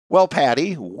Well,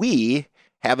 Patty, we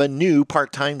have a new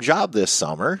part-time job this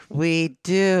summer. We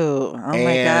do. Oh,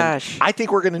 my gosh. I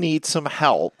think we're going to need some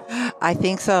help. I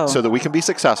think so. So that we can be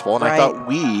successful. And Right. I thought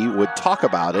we would talk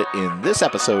about it in this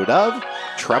episode of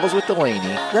Travels with Delaney,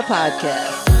 the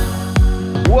podcast.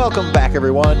 Welcome back,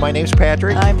 everyone. My name's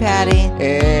Patrick. I'm Patty.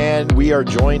 And we are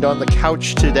joined on the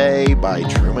couch today by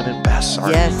Truman and Bess,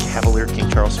 our Cavalier King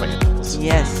Charles Spaniels.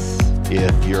 Yes.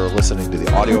 If you're listening to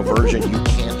the audio version, you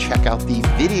can check out the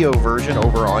video version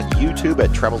over on YouTube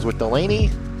at Travels with Delaney.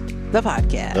 The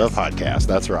podcast. The podcast,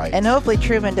 that's right. And hopefully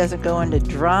Truman doesn't go into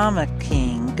drama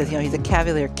king because, he's a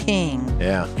Cavalier king.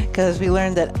 Yeah. Because we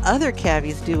learned that other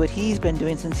cavies do what he's been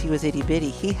doing since he was itty-bitty.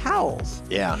 He howls.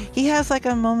 Yeah. He has like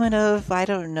a moment of,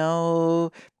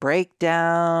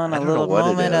 breakdown, a little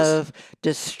moment of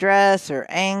distress or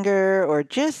anger or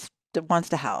just wants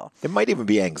to howl. It might even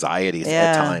be anxiety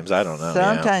at times. I don't know.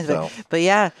 Sometimes.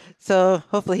 But so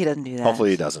hopefully he doesn't do that. Hopefully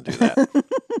he doesn't do that.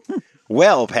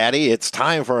 Well, Patty, it's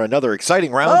time for another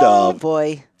exciting round of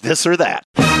boy. This or That.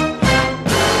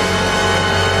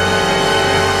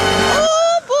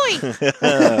 Oh,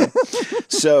 boy.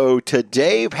 So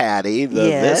today, Patty, the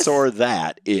this or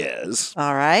that is...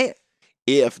 All right.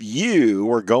 If you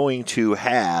were going to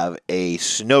have a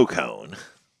snow cone...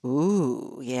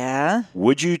 Ooh, yeah.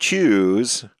 Would you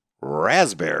choose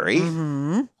raspberry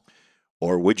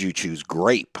or would you choose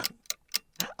grape?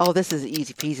 Oh, this is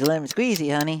easy peasy lemon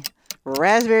squeezy, honey.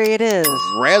 Raspberry it is.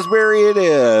 Raspberry it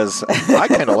is. I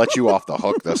kind of let you off the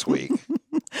hook this week.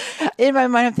 In my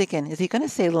mind, I'm thinking, is he going to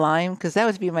say lime? Because that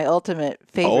would be my ultimate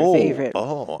favorite.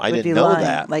 Oh, I didn't know lime.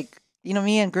 that. Like,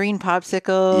 me and green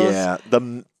popsicles. Yeah.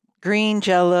 Green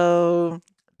Jell-O.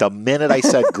 The minute I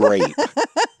said grape,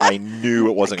 I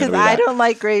knew it wasn't going to be that. Because I don't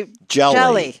like grape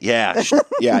jelly. Yeah.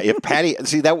 Yeah. If Patty,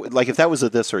 if that was a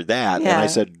this or that, and I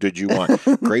said, did you want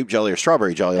grape jelly or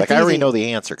strawberry jelly? Like, I already know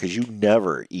the answer because you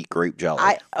never eat grape jelly.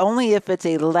 Only if it's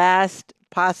a last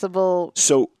possible.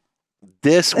 So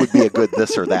this would be a good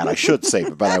this or that. I should say,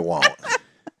 but I won't.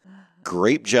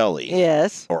 Grape jelly.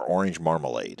 Yes. Or orange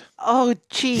marmalade. Oh,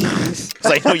 jeez.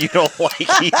 Because I know you don't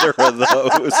like either of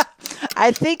those.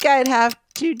 I think I'd have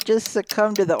to just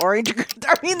succumb to the orange.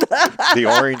 The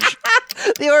orange.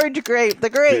 The orange grape. The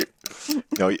grape.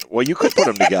 No, well, you could put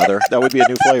them together. That would be a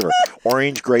new flavor.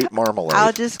 Orange grape marmalade.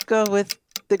 I'll just go with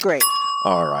the grape.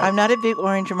 All right. I'm not a big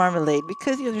orange marmalade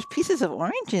because there's pieces of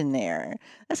orange in there.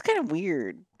 That's kind of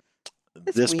weird.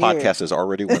 This podcast has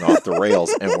already went off the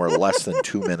rails, and we're less than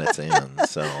 2 minutes in.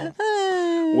 So,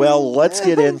 well, let's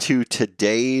get into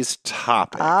today's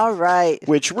topic. All right.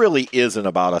 Which really isn't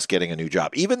about us getting a new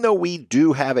job, even though we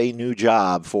do have a new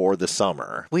job for the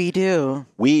summer. We do.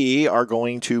 We are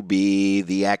going to be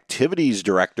the activities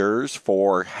directors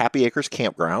for Happy Acres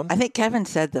Campground. I think Kevin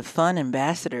said the fun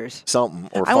ambassadors. Something,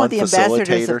 or I fun want the ambassadors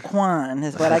facilitator. of Kwan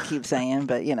is what I keep saying,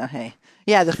 but hey.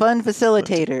 Yeah, the fun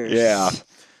facilitators. Yeah.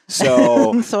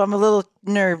 So I'm a little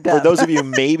nerved up. For those of you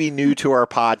maybe new to our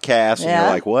podcast, and you're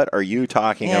like, what are you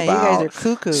talking about? You guys are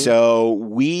cuckoo. So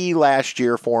we last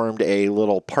year formed a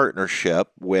little partnership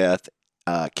with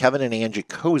Kevin and Angie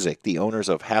Kozik, the owners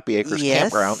of Happy Acres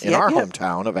Campground in our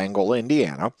hometown of Angola,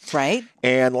 Indiana. Right.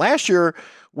 And last year,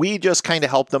 we just kind of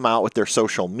helped them out with their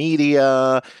social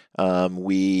media.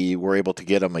 We were able to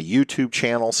get them a YouTube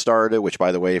channel started, which,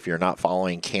 by the way, if you're not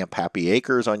following Camp Happy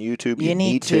Acres on YouTube, you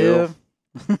need to.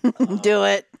 Do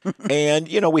it. And,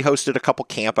 we hosted a couple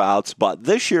campouts, but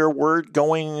this year we're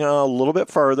going a little bit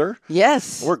further.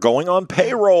 Yes. We're going on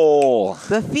payroll.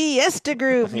 The Fiesta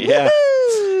Group. Yeah.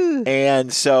 Woo-hoo!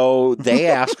 And so they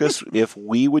asked us if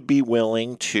we would be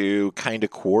willing to kind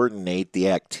of coordinate the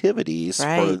activities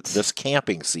for this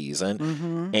camping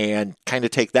season and kind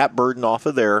of take that burden off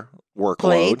of their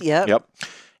workload. Plate, yep.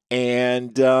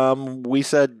 And we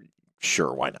said,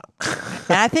 sure, why not?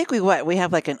 And I think we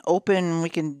have like an open, we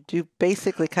can do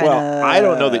basically kind of... Well, I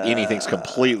don't know that anything's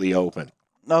completely open.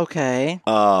 Okay.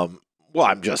 Well,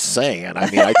 I'm just saying. I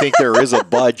mean, I think there is a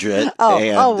budget.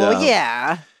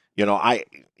 Yeah.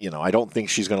 I don't think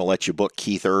she's going to let you book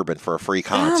Keith Urban for a free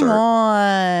concert. Come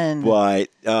on. But,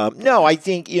 no, I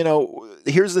think,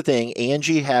 here's the thing.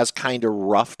 Angie has kind of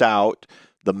roughed out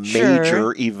the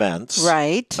major events.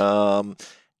 Right.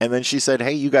 And then she said,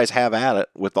 hey, you guys have at it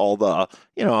with all the,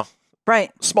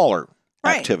 smaller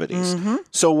activities. Mm-hmm.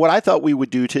 So what I thought we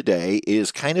would do today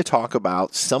is kind of talk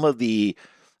about some of the,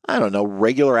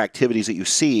 regular activities that you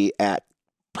see at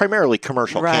primarily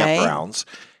commercial campgrounds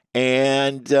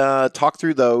and talk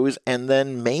through those. And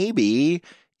then maybe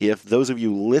if those of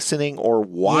you listening or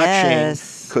watching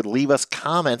could leave us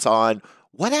comments on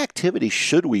what activities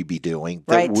should we be doing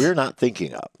that we're not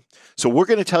thinking of. So we're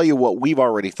going to tell you what we've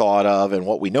already thought of and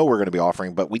what we know we're going to be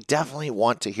offering, but we definitely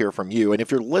want to hear from you. And if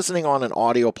you're listening on an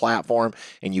audio platform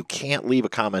and you can't leave a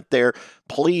comment there,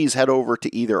 please head over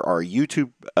to either our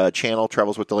YouTube channel,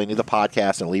 Travels with Delaney, the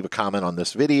podcast, and leave a comment on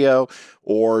this video,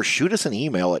 or shoot us an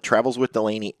email at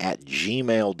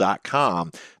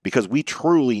travelswithdelaney@gmail.com, because we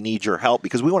truly need your help,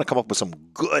 because we want to come up with some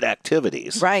good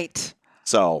activities. Right.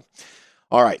 So,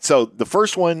 all right. So the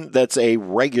first one that's a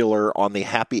regular on the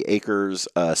Happy Acres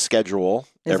schedule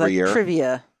every year.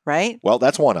 Trivia, right? Well,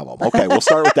 that's one of them. Okay, we'll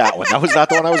start with that one. That was not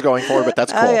the one I was going for, but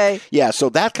that's cool. Okay. Yeah, so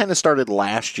that kind of started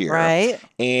last year. Right.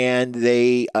 And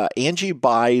they Angie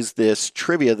buys this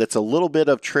trivia that's a little bit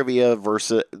of trivia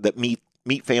versus that meet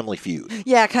Family Feud.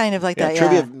 Yeah, kind of like that.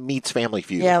 Trivia meets Family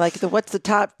Feud. Yeah, like what's the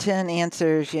top 10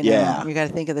 answers? You know, you got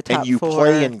to think of the top 4. And you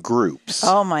play in groups.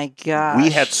 Oh my gosh,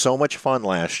 we had so much fun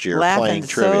last year laughing playing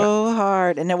trivia. So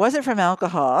hard, and it wasn't from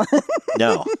alcohol.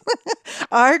 No,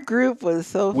 our group was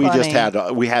so funny.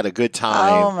 We had a good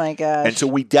time. Oh my gosh! And so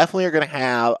we definitely are going to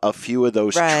have a few of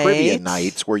those trivia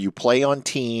nights where you play on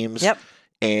teams. Yep.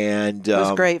 And it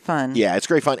was great fun. Yeah, it's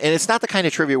great fun. And it's not the kind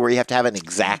of trivia where you have to have an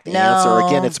exact answer.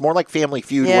 Again, it's more like Family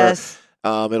Feud, where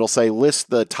it'll say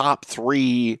list the top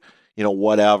 3,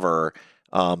 whatever,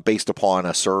 based upon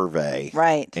a survey.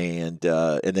 Right. And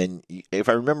then if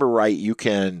I remember right, you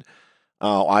can.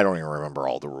 Oh, I don't even remember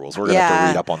all the rules. We're going to have to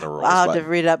read up on the rules. I'll have to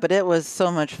read up, but it was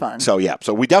so much fun. So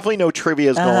we definitely know trivia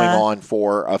is going on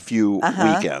for a few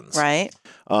weekends. Right.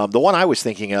 The one I was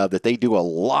thinking of that they do a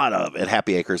lot of at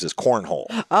Happy Acres is cornhole.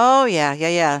 Oh,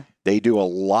 yeah. They do a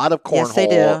lot of cornhole. Yes, they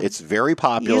do. It's very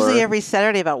popular. Usually every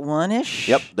Saturday about 1-ish.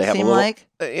 Yep. They have a little,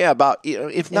 about,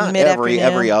 if not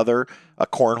every other, a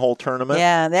cornhole tournament.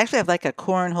 Yeah, they actually have like a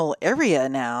cornhole area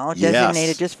now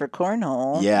designated just for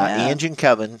cornhole. Yeah, Angie and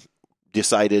Kevin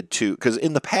decided to, because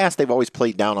in the past they've always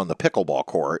played down on the pickleball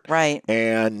court. Right.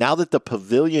 And now that the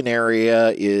pavilion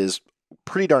area is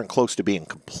pretty darn close to being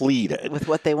completed. With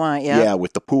what they want, yeah. Yeah,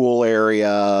 with the pool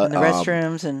area. And the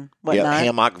restrooms and whatnot. Yeah,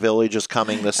 Hammock Village is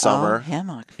coming this summer.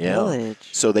 Hammock Village.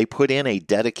 So they put in a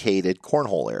dedicated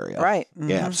cornhole area. Right. Mm-hmm.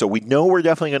 Yeah, so we know we're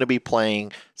definitely going to be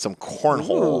playing some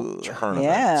cornhole tournaments.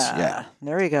 Yeah.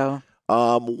 There we go.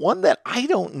 One that I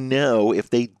don't know if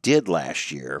they did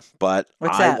last year, but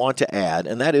I want to add,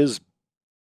 and that is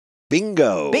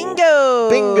bingo.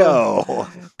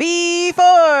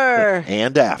 Before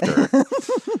and after.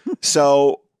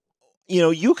 So,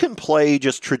 you can play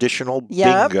just traditional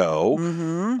bingo.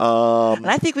 Mm-hmm. And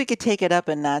I think we could take it up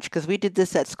a notch because we did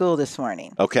this at school this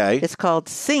morning. Okay. It's called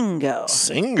Singo.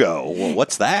 Singo? Well,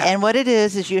 what's that? And what it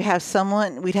is you have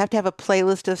we'd have to have a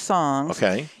playlist of songs.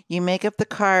 Okay. You make up the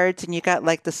cards and you got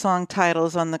like the song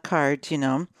titles on the cards,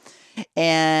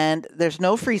 and there's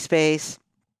no free space.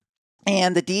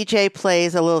 And the DJ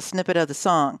plays a little snippet of the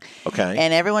song. Okay.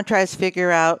 And everyone tries to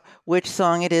figure out which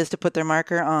song it is to put their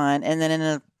marker on. And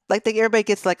then everybody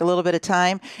gets like a little bit of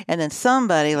time. And then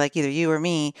somebody, like either you or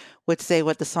me, would say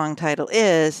what the song title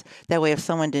is. That way if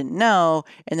someone didn't know,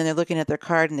 and then they're looking at their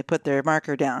card and they put their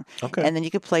marker down. Okay. And then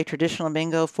you could play traditional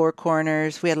bingo, 4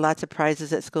 corners. We had lots of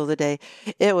prizes at school today.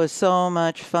 It was so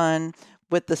much fun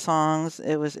with the songs.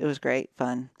 It was great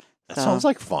fun. That sounds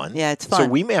like fun. Yeah, it's fun. So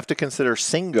we may have to consider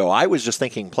Singo. I was just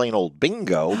thinking plain old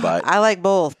bingo, but I like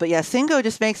both. But yeah, Singo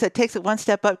just takes it one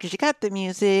step up because you got the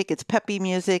music. It's peppy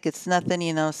music. It's nothing,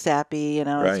 sappy.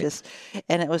 Right. It's just,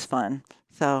 and it was fun.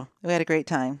 So we had a great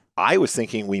time. I was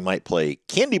thinking we might play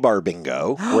candy bar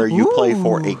bingo, where you play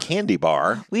for a candy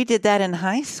bar. We did that in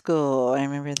high school. I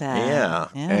remember that.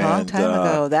 Yeah. A long time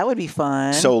ago. That would be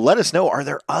fun. So let us know. Are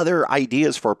there other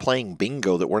ideas for playing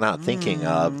bingo that we're not thinking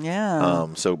of? Yeah.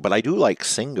 But I do like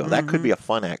Singo. That could be a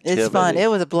fun activity. It's fun. It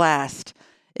was a blast.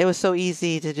 It was so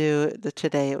easy to do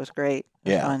today. It was great.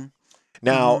 It was fun.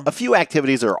 Now, a few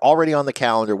activities are already on the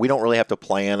calendar. We don't really have to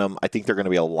plan them. I think they're going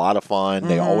to be a lot of fun.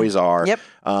 They always are. Yep.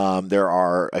 There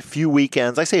are a few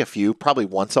weekends. I say a few, probably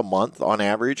once a month on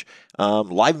average.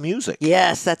 Live music.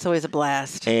 Yes, that's always a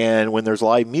blast. And when there's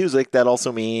live music, that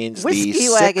also means whiskey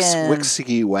the wagon. 6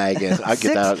 whiskey wagon. I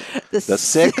get that. The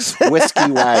 6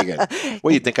 whiskey wagon.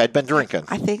 Well, you'd think I'd been drinking.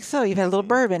 I think so. You've had a little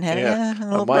bourbon, haven't you? A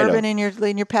little have. bourbon in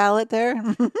your palate there.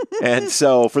 And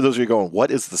so, for those of you going, what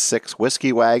is the 6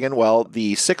 whiskey wagon? Well,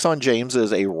 the 6 on James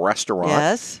is a restaurant.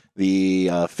 Yes. The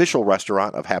official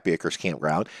restaurant of Happy Acres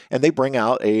Campground, and they bring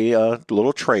out a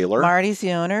little trailer. Marty's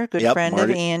the owner, good friend of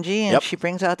Angie, and she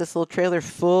brings out this little trailer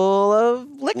full of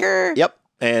liquor. Yep.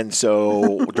 And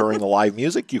so during the live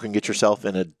music, you can get yourself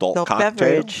an adult cocktail.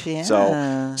 Beverage,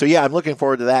 yeah. So yeah, I'm looking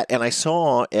forward to that. And I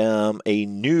saw a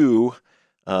new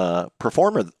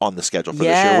performer on the schedule for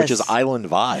this year, which is Island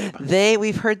Vibe.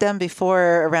 We've heard them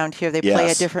before around here. They play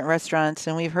Yes. at different restaurants,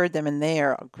 and we've heard them, and they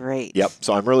are great. Yep.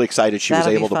 So I'm really excited she was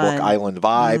able to book Island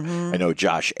Vibe. I know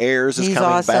Josh Ayers is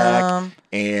coming back.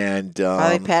 And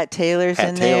probably Pat Taylor's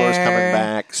coming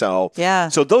back. So yeah.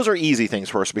 So those are easy things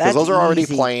for us because those are already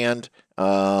planned.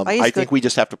 I think we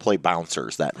just have to play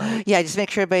bouncers that night. Yeah, just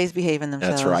make sure everybody's behaving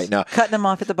themselves. That's right. Now, cutting them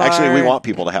off at the bar. Actually, we want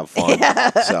people to have fun.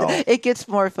 Yeah. So it gets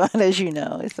more fun, as you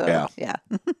know. So, yeah.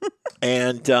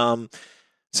 And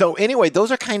so anyway,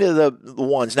 those are kind of the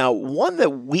ones. Now, one that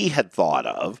we had thought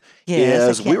of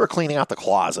is we were cleaning out the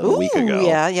closet a week ago.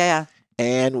 Yeah.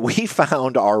 And we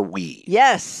found our Wii.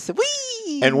 Yes,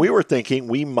 Wii. And we were thinking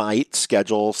we might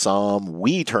schedule some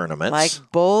Wii tournaments.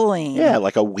 Like bowling. Yeah,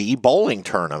 like a Wii bowling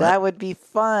tournament. That would be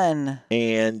fun.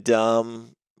 And,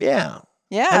 yeah,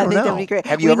 I think that would be great.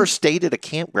 Have you ever stayed at a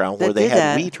campground where they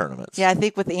had Wii tournaments? Yeah, I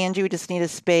think with Angie, we just need a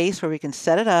space where we can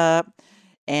set it up.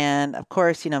 And, of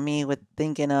course, me with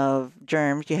thinking of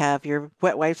germs, you have your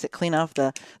wet wipes that clean off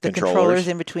the controllers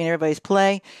in between everybody's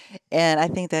play. And I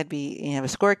think that'd be, you have a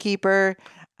scorekeeper.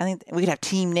 I think we could have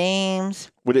team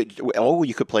names.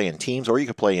 You could play in teams or you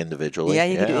could play individually. Yeah,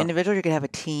 you could do individual. You could have a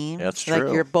team. That's true.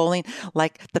 Like you're bowling,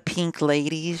 like the Pink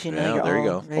Ladies, Yeah, there you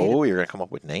go. Oh, you're going to come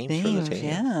up with names for the team.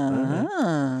 Yeah.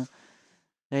 Mm-hmm.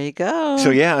 There you go.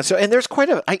 So and there's quite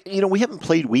we haven't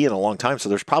played Wii in a long time, so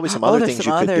there's probably some other things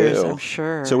you could do. I'm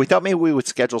sure. So we thought maybe we would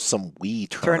schedule some Wii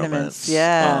tournaments.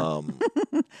 Yeah. Well,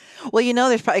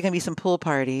 there's probably going to be some pool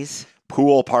parties.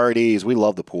 Pool parties. We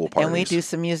love the pool parties. And we do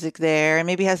some music there. And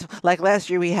maybe like last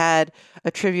year we had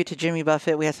a tribute to Jimmy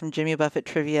Buffett. We had some Jimmy Buffett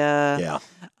trivia. Yeah.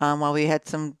 While we had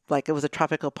some, it was a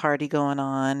tropical party going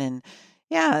on. And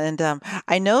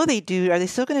I know they do. Are they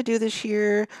still going to do this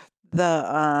year?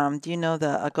 Do you know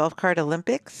the Golf Cart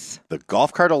Olympics? The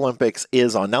Golf Cart Olympics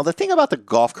is on. Now, the thing about the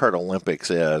Golf Cart Olympics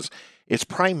is it's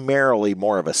primarily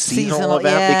more of a seasonal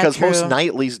event because most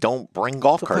nightlies don't bring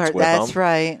golf carts with them. That's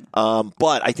right.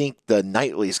 But I think the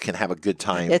nightlies can have a good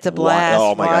time. It's a blast.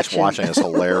 Oh, my gosh, watching is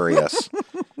hilarious.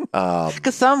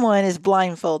 Because someone is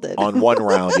blindfolded. On one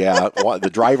round, yeah. The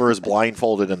driver is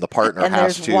blindfolded and the partner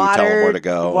has to tell him where to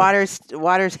go.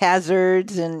 Water's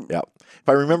hazards. Yep. If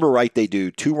I remember right, they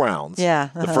do 2 rounds. Yeah.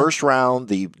 The first round,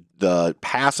 the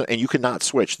pass, and you cannot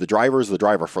switch. The driver is the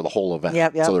driver for the whole event.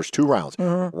 Yep. So there's 2 rounds.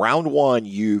 Mm-hmm. Round 1,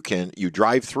 you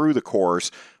drive through the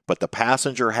course, but the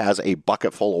passenger has a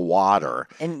bucket full of water.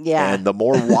 And the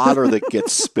more water that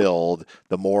gets spilled,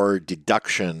 the more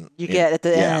deduction you get at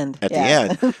the end. At the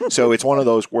end. So it's one of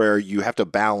those where you have to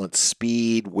balance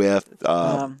speed with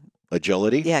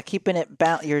agility. Yeah, keeping it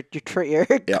your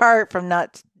cart from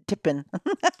not tipping.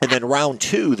 And then round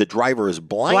 2, the driver is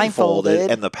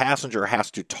blindfolded and the passenger has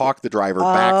to talk the driver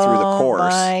back through the course. Oh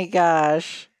my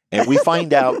gosh. And we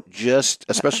find out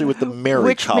especially with the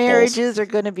married couples. Which marriages are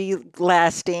going to be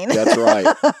lasting. That's right.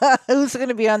 Who's going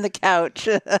to be on the couch?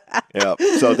 Yeah.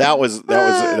 So that was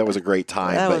a great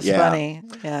time. That was funny.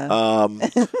 Yeah.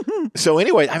 So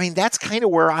anyway, that's kind of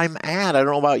where I'm at. I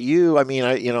don't know about you. I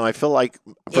feel like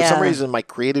for some reason my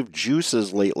creative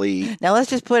juices lately. Now let's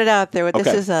just put it out there. This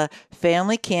is a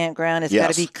family campground. It's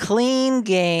got to be clean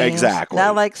games. Exactly.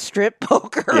 Not like strip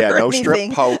poker. Yeah, no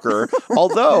anything. strip poker.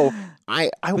 Although I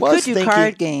was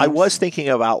card games. I was thinking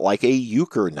about like a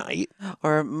euchre night,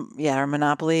 or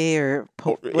Monopoly, or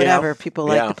whatever people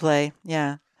like to play.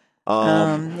 Yeah.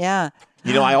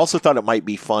 I also thought it might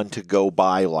be fun to go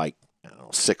buy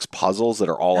 6 puzzles that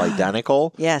are all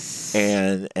identical. Yes.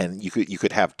 And you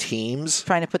could have teams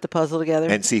trying to put the puzzle together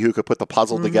and see who could put the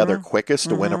puzzle together quickest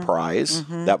to win a prize.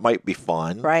 That might be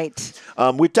fun. Right.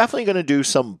 We're definitely going to do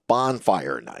some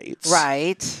bonfire nights.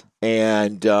 Right.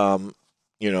 And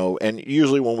and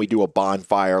usually when we do a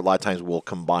bonfire, a lot of times we'll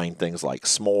combine things like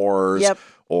s'mores. Yep.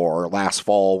 Or last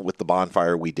fall with the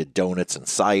bonfire, we did donuts and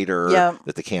cider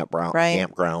that the campground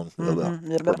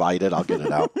provided. I'll get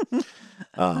it out.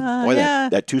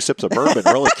 That 2 sips of bourbon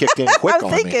really kicked in quick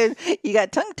on me. I'm thinking you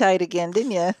got tongue-tied again,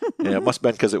 didn't you? Yeah, it must have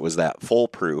been because it was that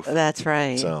foolproof. That's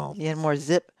right. So you had more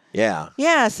zip. Yeah.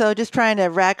 Yeah, so just trying to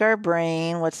rack our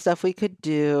brain, what stuff we could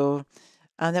do.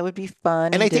 That would be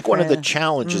fun. And I think one of the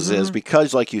challenges is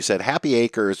because, like you said, Happy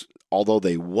Acres, although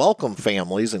they welcome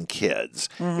families and kids,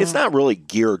 it's not really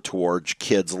geared towards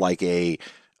kids like a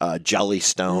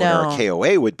Jellystone or a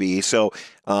KOA would be. So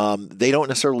they don't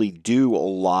necessarily do a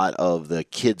lot of the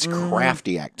kids'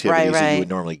 crafty activities that you would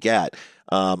normally get.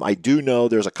 I do know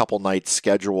there's a couple nights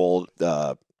scheduled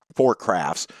for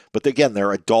crafts, but again,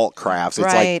 they're adult crafts. It's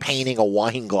like painting a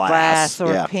wine glass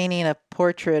or painting a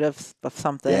portrait of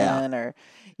something, or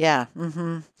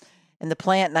And the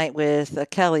plant night with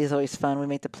Kelly is always fun. We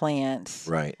make the plants.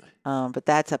 Right. But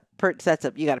that's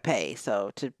you got to pay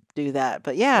to do that.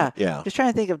 But yeah, just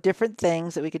trying to think of different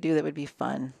things that we could do that would be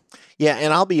fun. Yeah,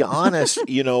 and I'll be honest,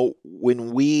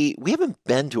 when we haven't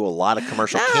been to a lot of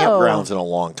commercial campgrounds in a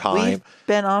long time. We've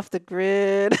been off the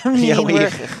grid. I mean,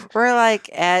 we're like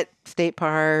at state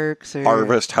parks or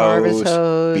Harvest Hose,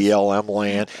 BLM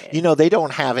land. They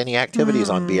don't have any activities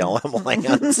on BLM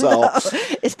land, so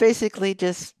it's basically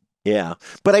just. Yeah,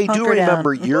 but I do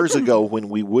remember years ago when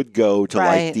we would go to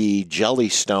like the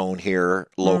Jellystone here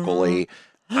locally.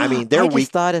 I mean, I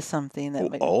just thought of something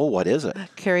that. What is it?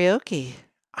 Karaoke.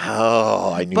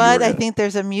 Oh, I knew. But I think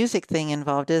there's a music thing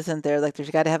involved, isn't there? Like, there's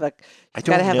got to have a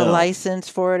license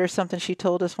for it or something. She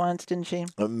told us once, didn't she?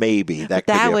 Maybe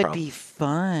that would be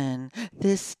fun.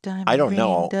 This time, I don't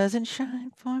know. Doesn't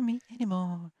shine for me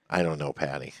anymore. I don't know,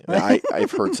 Patty.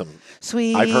 I've heard some.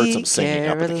 Sweet I've heard some singing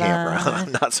up at the campground.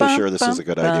 I'm not so sure this is a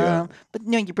good idea. But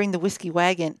you bring the whiskey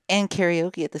wagon and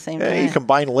karaoke at the same time. You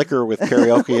combine liquor with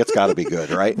karaoke, it's got to be good,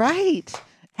 right? Right.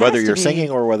 Whether you're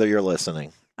singing or whether you're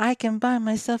listening. I can buy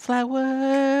myself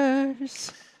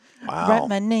flowers. Wow. Write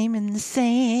my name in the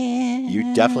sand.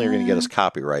 You definitely are going to get us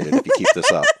copyrighted if you keep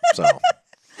this up. So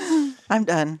I'm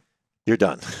done. You're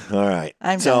done. All right.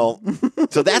 done. So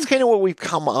that's kind of what we've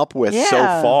come up with so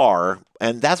far.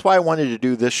 And that's why I wanted to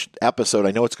do this episode.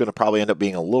 I know it's going to probably end up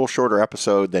being a little shorter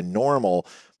episode than normal,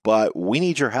 but we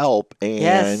need your help,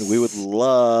 and we would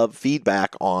love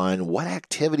feedback on what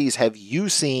activities have you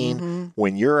seen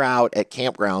when you're out at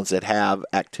campgrounds that have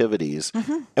activities.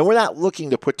 And we're not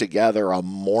looking to put together a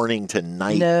morning to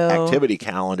night activity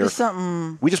calendar.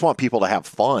 We just want people to have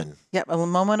fun. Yep, a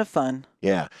moment of fun.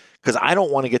 Yeah, because I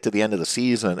don't want to get to the end of the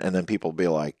season and then people be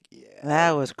like,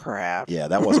 that was crap. Yeah,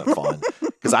 that wasn't fun.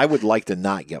 Because I would like to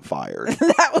not get fired.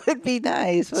 That would be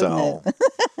nice, wouldn't it?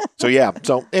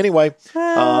 So anyway,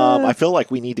 I feel like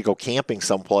we need to go camping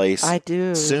someplace. I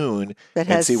do soon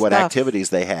and see what activities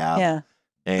they have. Yeah,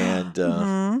 and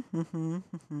so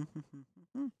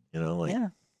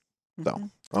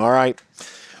all right.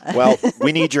 Well,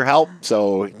 we need your help,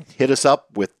 so hit us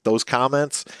up with those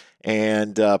comments.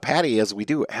 And Patty, as we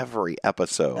do every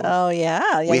episode,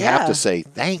 we have to say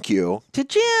thank you to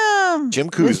Jim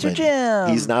Koosman. Mr. Jim.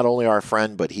 He's not only our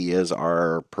friend, but he is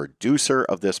our producer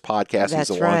of this podcast. That's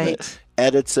He's the one that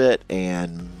edits it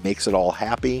and makes it all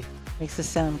happy. Makes it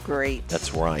sound great.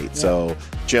 That's right. Yeah. So,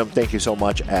 Jim, thank you so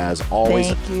much as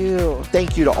always. Thank you.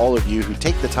 Thank you to all of you who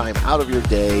take the time out of your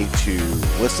day to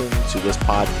listen to this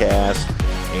podcast.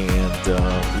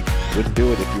 And we wouldn't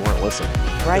do it if you weren't listening.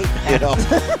 Right. It'd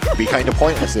be kind of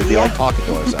pointless. It'd be like talking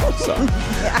to ourselves. So,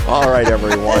 all right,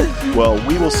 everyone. Well,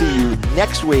 we will see you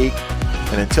next week.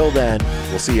 And until then,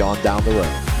 we'll see you on down the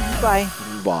road. Bye.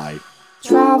 Bye.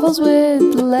 Travels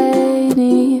with the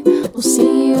lady. We'll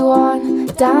see you on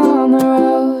down the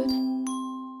road.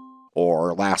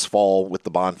 Or last fall with the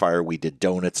bonfire, we did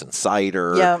donuts and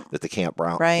cider that the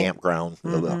campground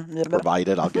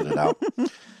provided. I'll get it out.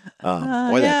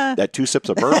 That 2 sips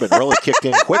of bourbon really kicked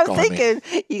in quick on me.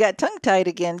 You got tongue-tied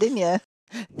again, didn't you?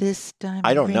 This time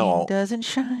I don't know. Doesn't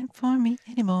shine for me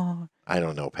anymore. I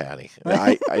don't know, Patty.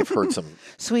 I've heard some.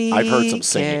 I've heard some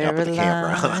singing up at the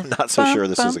campground. I'm not so sure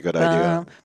this is a good idea.